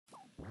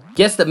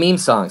Guess the meme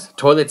songs,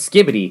 Toilet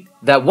Skibidi,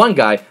 that one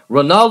guy,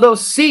 Ronaldo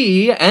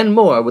Siuuu, and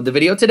more with the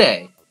video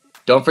today.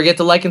 Don't forget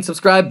to like and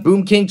subscribe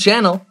Boom King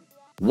channel.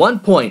 1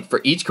 point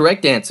for each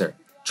correct answer.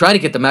 Try to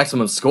get the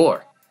maximum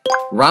score.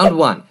 Round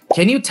 1.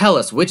 Can you tell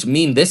us which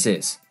meme this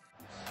is?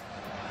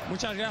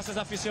 Muchas gracias,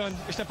 afición.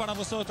 Este para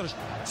vosotros.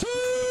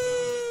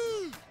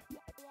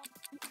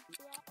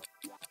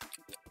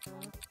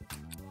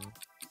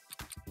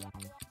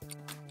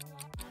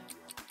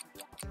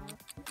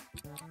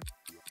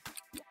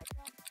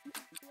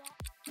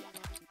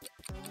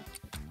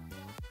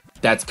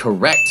 That's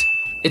correct.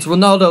 It's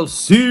Ronaldo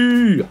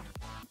Siuuu.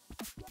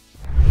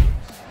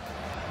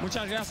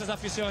 Muchas gracias,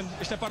 afición.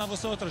 Este para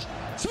vosotros.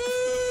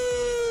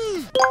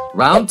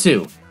 Round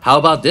 2. How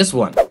about this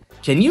one?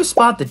 Can you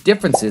spot the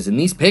differences in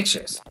these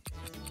pictures?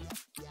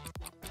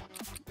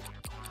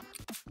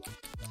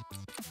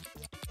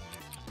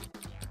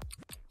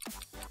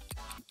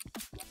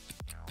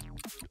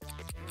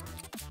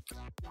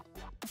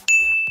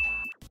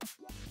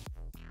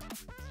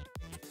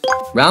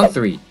 Round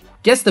 3.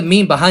 Guess the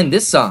meme behind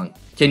this song.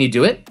 Can you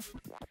do it?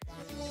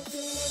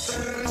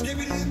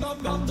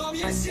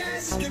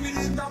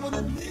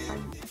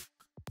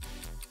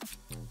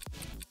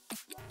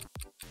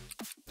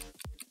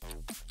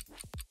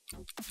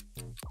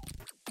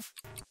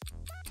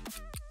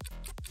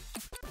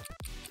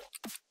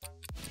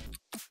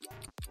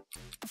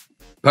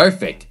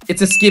 Perfect.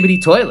 It's a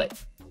Skibidi Toilet.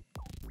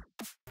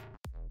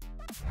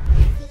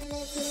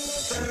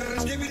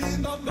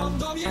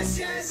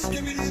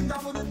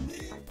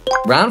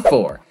 Round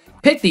 4.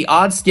 Pick the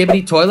odd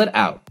Skibidi Toilet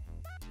out.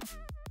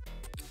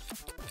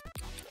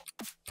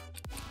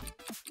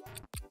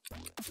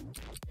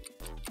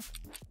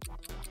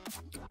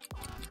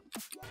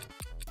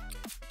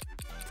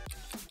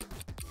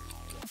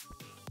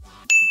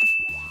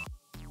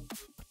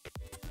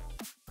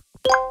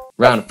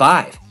 Round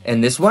 5.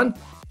 And this one?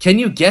 Can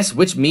you guess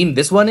which meme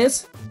this one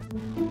is?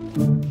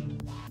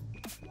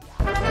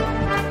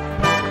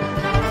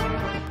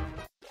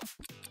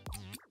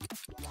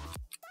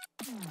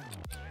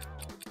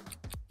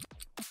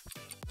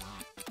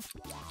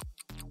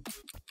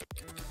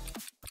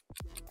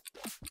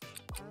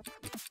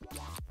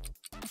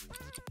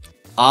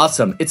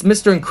 Awesome, it's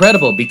Mr.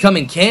 Incredible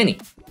becoming canny.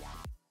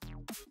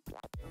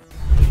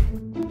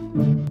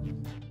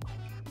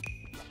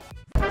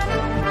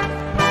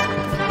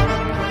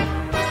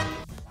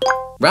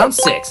 Round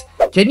 6.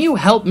 Can you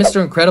help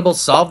Mr. Incredible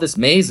solve this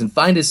maze and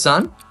find his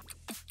son?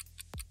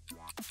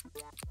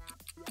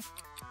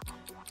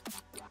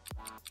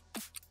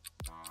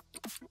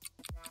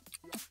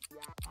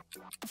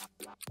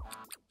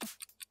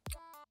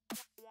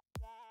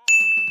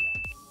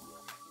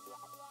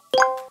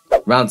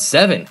 Round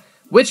 7.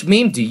 Which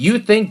meme do you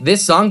think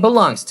this song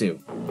belongs to?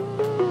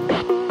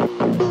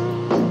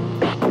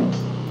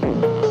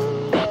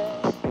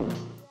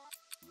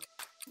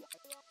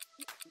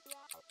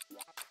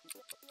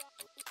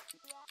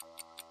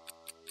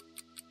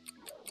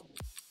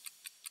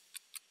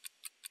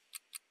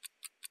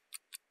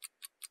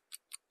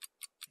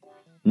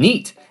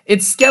 Neat!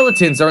 It's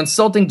skeletons are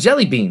insulting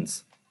jelly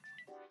beans.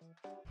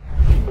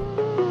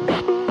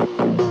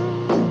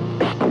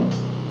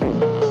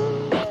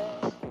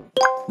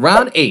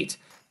 Round 8.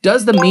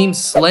 Does the meme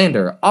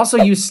slander also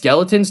use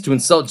skeletons to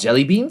insult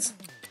jelly beans?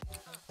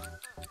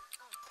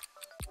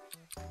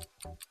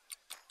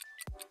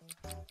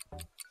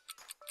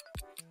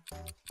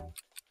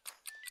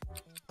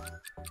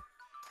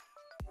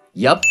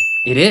 Yup,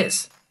 it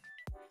is.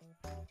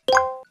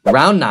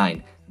 Round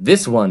 9.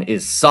 This one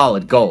is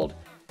solid gold.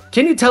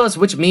 Can you tell us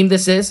which meme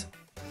this is?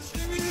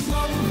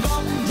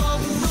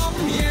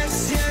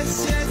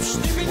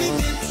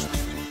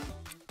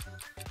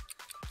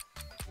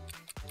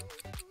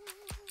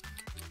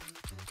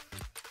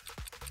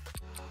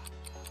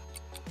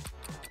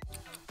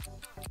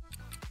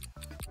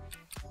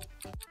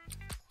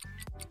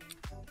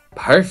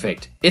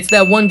 Perfect. It's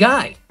that one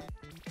guy.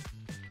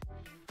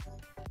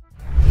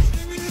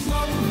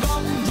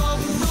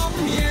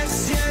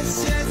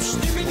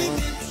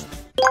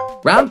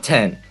 Round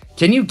 10.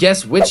 Can you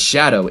guess which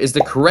shadow is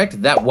the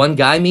correct that one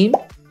guy meme?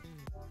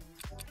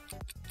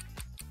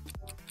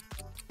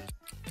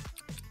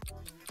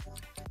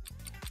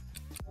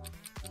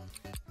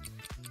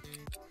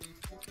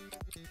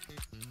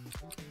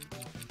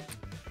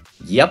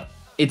 Yep,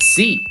 it's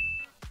C.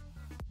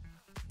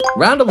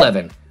 Round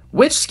 11.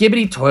 Which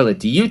Skibidi Toilet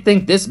do you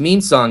think this meme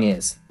song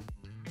is?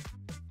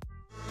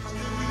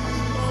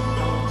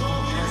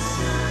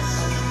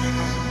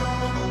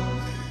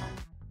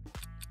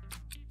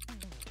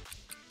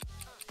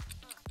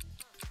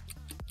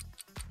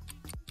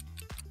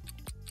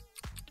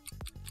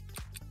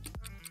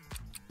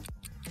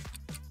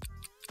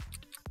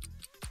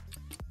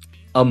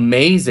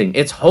 Amazing!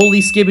 It's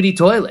Holy Skibidi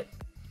Toilet.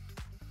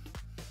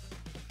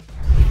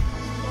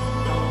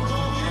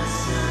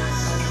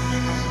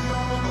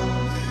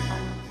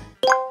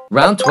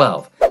 Round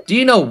 12. Do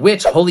you know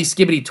which Holy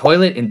Skibidi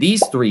Toilet in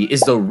these three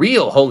is the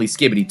real Holy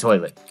Skibidi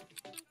Toilet?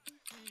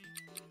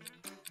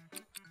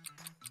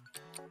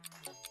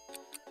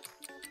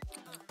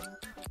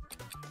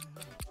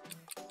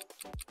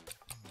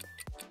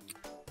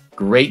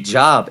 Great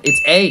job, it's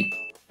A.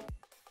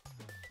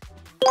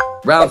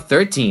 Round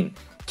 13.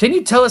 Can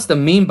you tell us the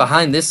meme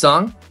behind this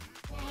song?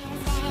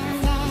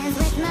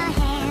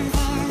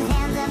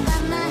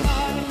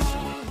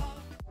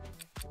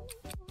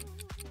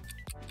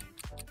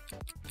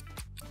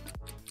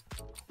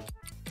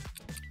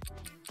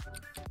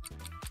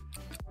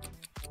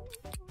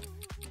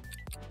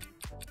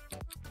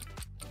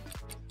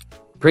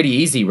 Pretty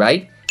easy,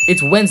 right?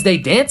 It's Wednesday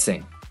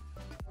dancing.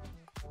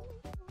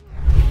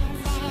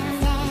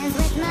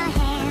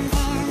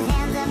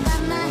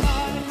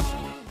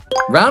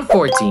 Round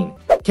 14.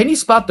 Can you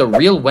spot the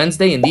real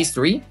Wednesday in these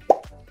three?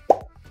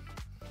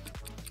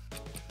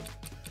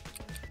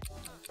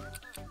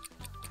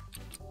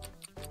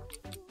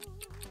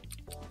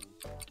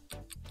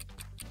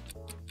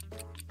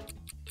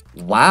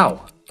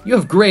 Wow, you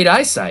have great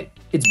eyesight.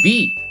 It's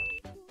B.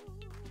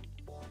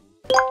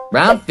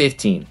 Round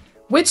 15.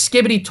 Which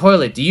Skibidi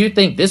Toilet do you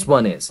think this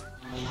one is?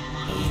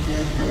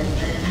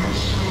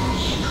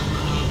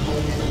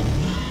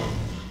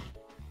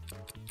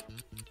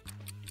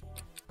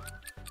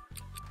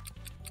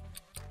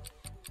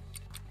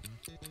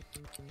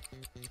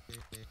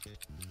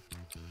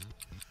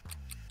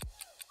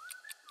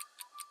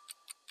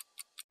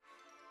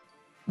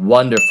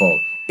 Wonderful.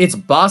 It's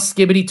Boss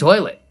Skibidi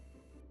Toilet.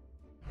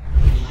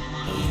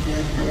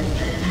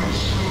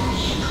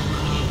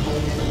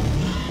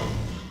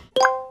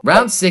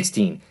 Round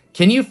 16.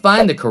 Can you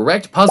find the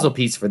correct puzzle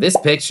piece for this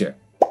picture?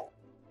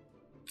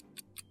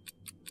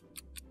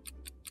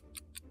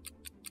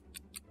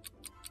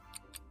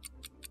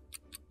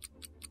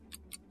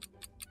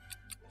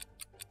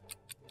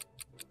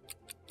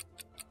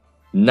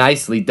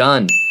 Nicely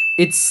done.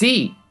 It's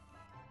C.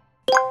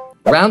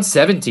 Round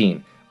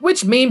 17.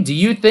 Which meme do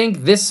you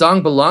think this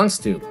song belongs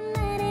to?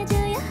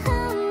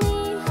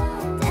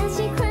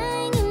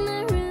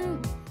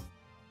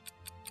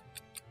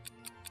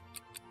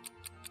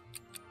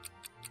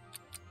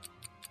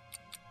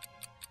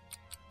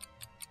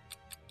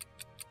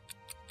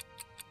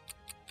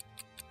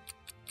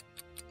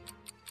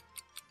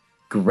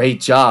 Great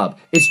job!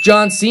 It's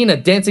John Cena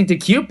dancing to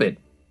Cupid.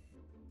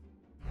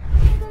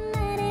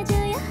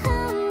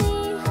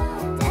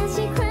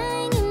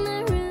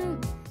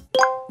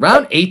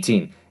 Round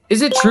 18.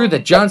 Is it true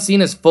that John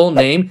Cena's full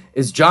name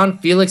is John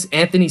Felix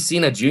Anthony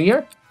Cena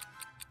Jr.?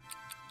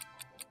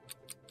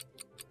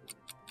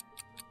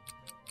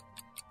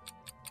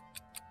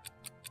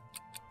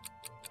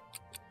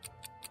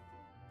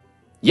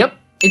 Yep,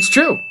 it's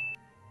true.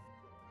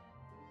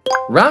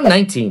 Round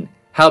 19.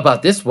 How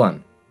about this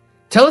one?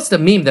 Tell us the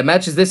meme that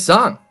matches this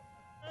song.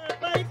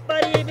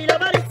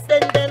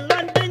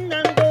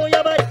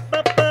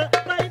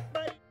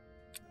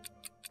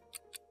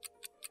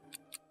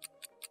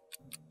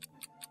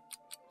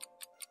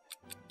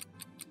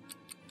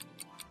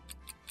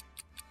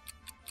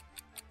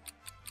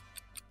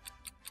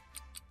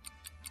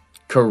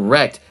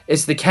 Correct.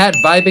 It's the cat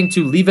vibing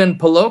to Leven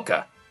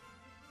Poloka.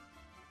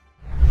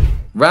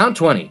 Round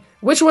 20.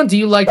 Which one do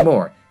you like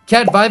more?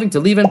 Cat vibing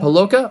to Leven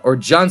Poloka or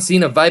John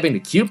Cena vibing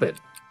to Cupid?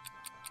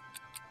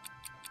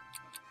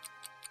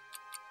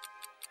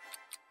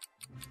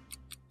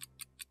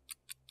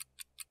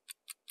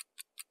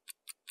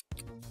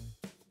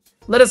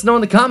 Let us know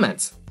in the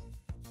comments.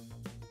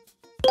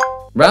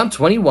 Round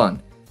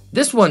 21.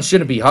 This one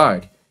shouldn't be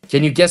hard.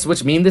 Can you guess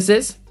which meme this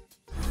is?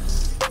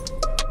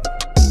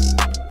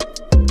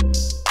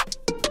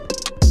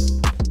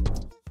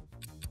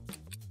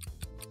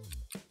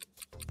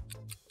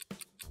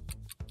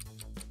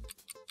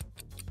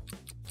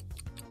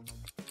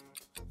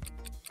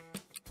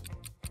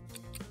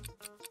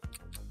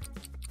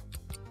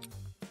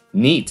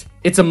 Neat.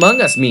 It's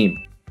Among Us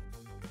meme.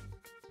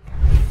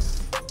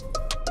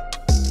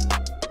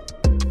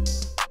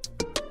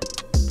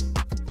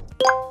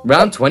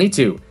 Round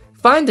 22.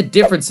 Find the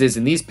differences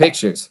in these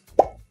pictures.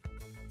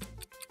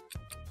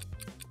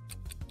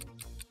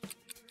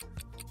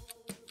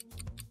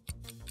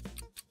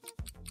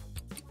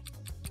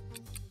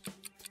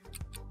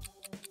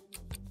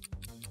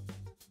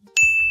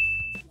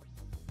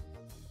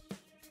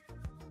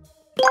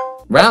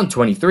 Round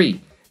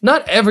 23.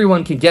 Not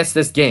everyone can guess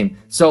this game,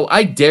 so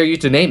I dare you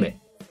to name it.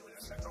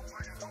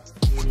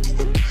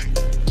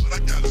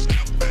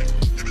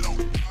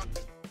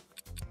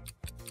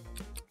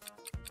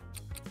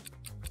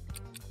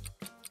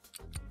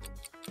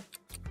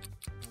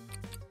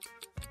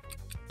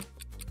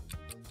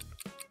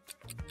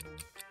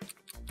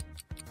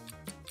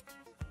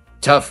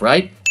 Tough,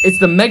 right? It's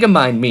the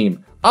Megamind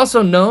meme,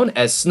 also known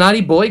as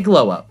Snotty Boy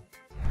Glow Up.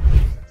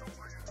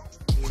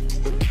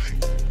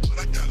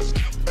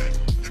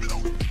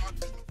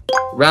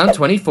 Round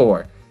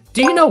 24.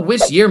 Do you know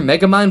which year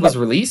Megamind was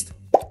released?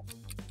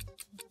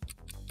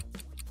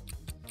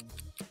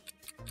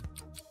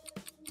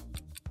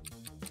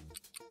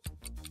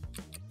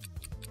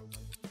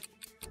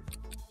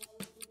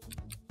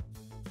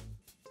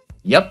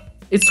 Yep,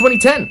 it's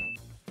 2010.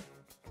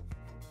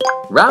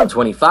 Round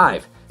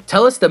 25.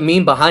 Tell us the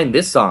meme behind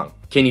this song.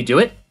 Can you do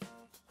it?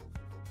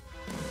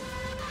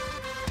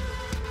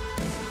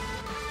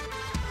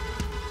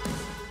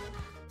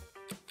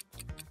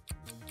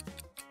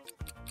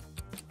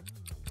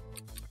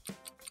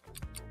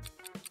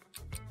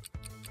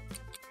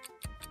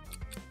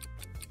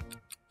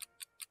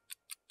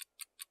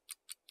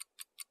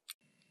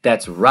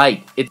 That's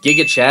right, it's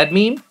Giga Chad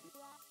meme.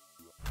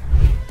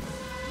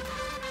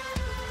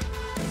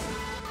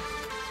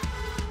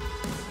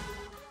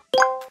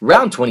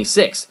 Round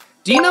 26.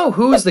 Do you know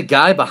who is the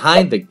guy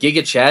behind the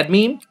Giga Chad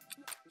meme?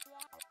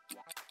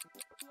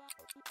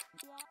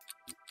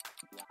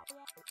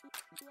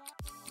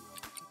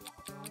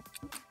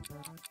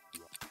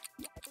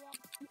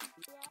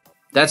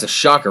 That's a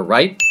shocker,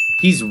 right?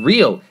 He's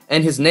real,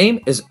 and his name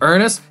is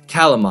Ernest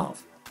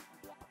Kalimov.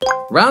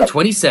 Round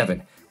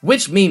 27.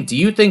 Which meme do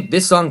you think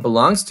this song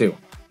belongs to?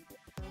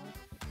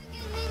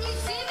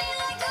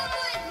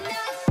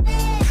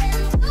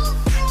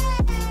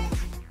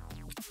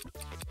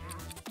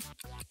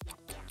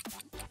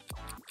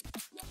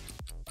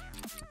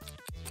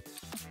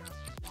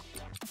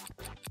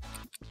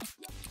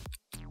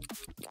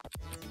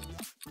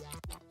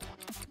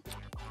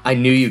 I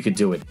knew you could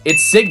do it.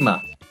 It's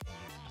Sigma.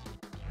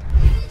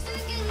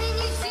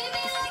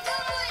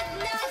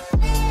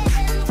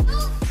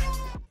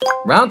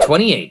 Round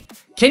 28.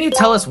 Can you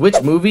tell us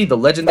which movie the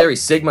legendary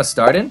Sigma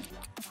starred in?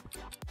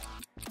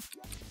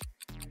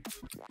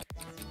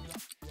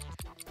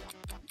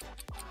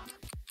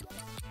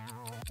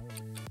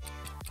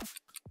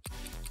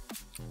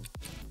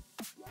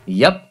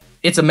 Yep,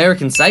 it's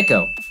American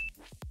Psycho.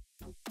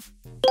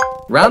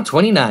 Round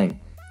 29.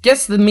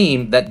 Guess the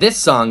meme that this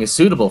song is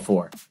suitable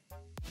for.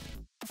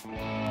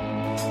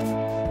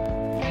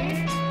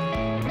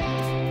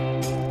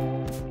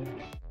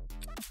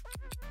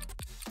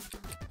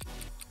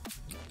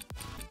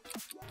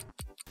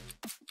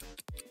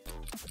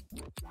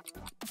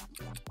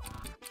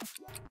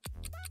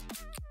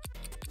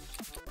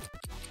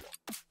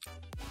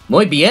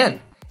 Muy bien!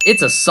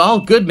 It's a Saul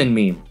Goodman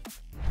meme.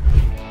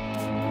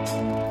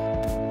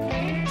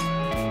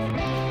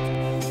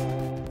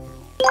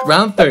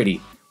 Round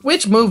 30.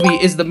 Which movie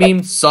is the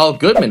meme Saul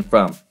Goodman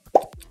from?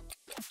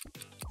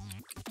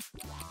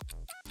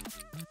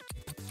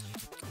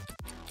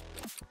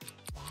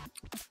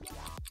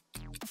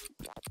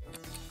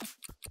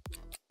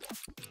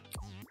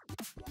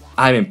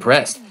 I'm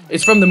impressed.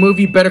 It's from the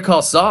movie Better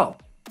Call Saul.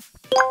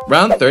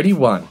 Round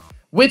 31.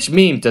 Which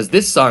meme does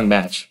this song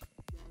match?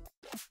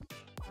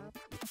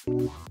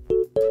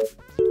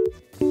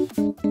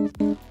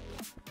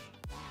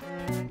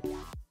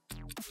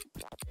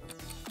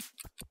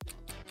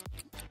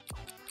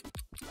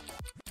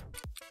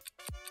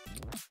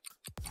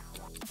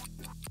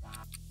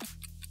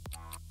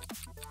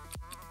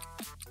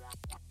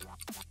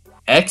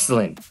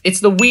 Excellent! It's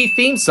the Wii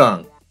theme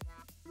song.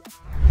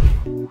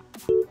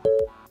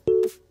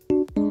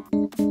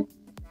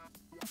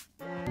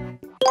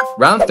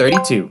 Round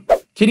 32.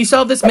 Can you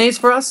solve this maze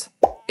for us?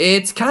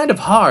 It's kind of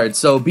hard,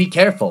 so be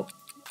careful.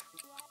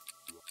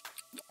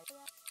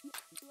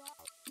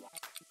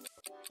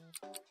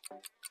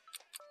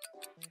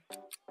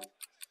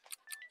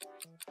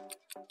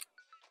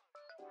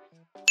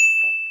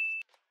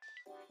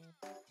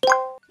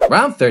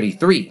 Round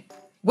 33.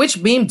 Which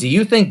meme do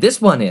you think this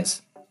one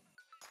is?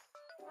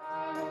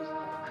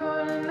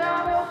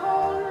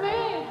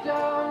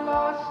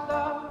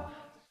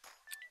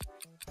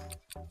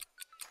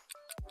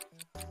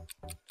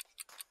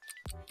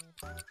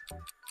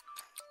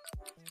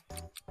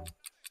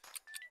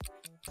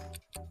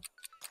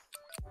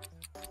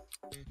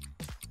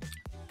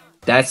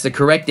 That's the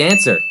correct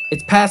answer.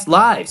 It's Past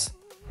Lives.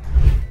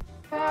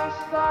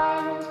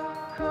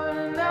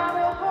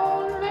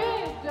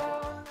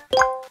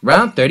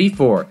 Round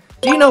 34.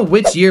 Do you know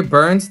which year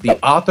Burns, the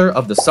author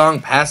of the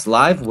song Past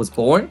Lives, was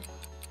born?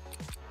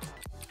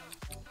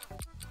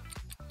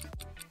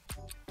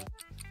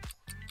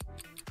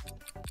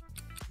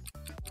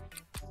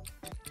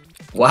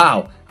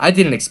 Wow, I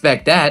didn't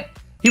expect that.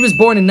 He was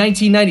born in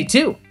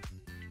 1992.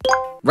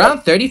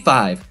 Round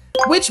 35.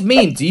 Which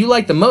meme do you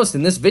like the most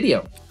in this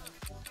video?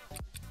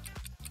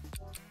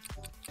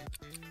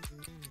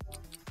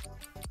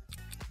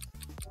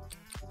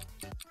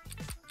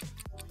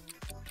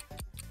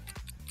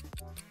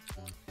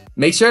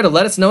 Make sure to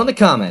let us know in the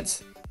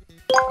comments.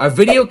 Our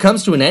video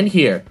comes to an end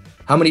here.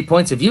 How many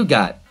points have you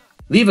got?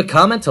 Leave a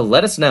comment to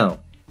let us know.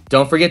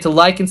 Don't forget to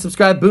like and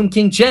subscribe Boom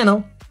King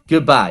channel.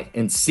 Goodbye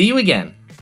and see you again.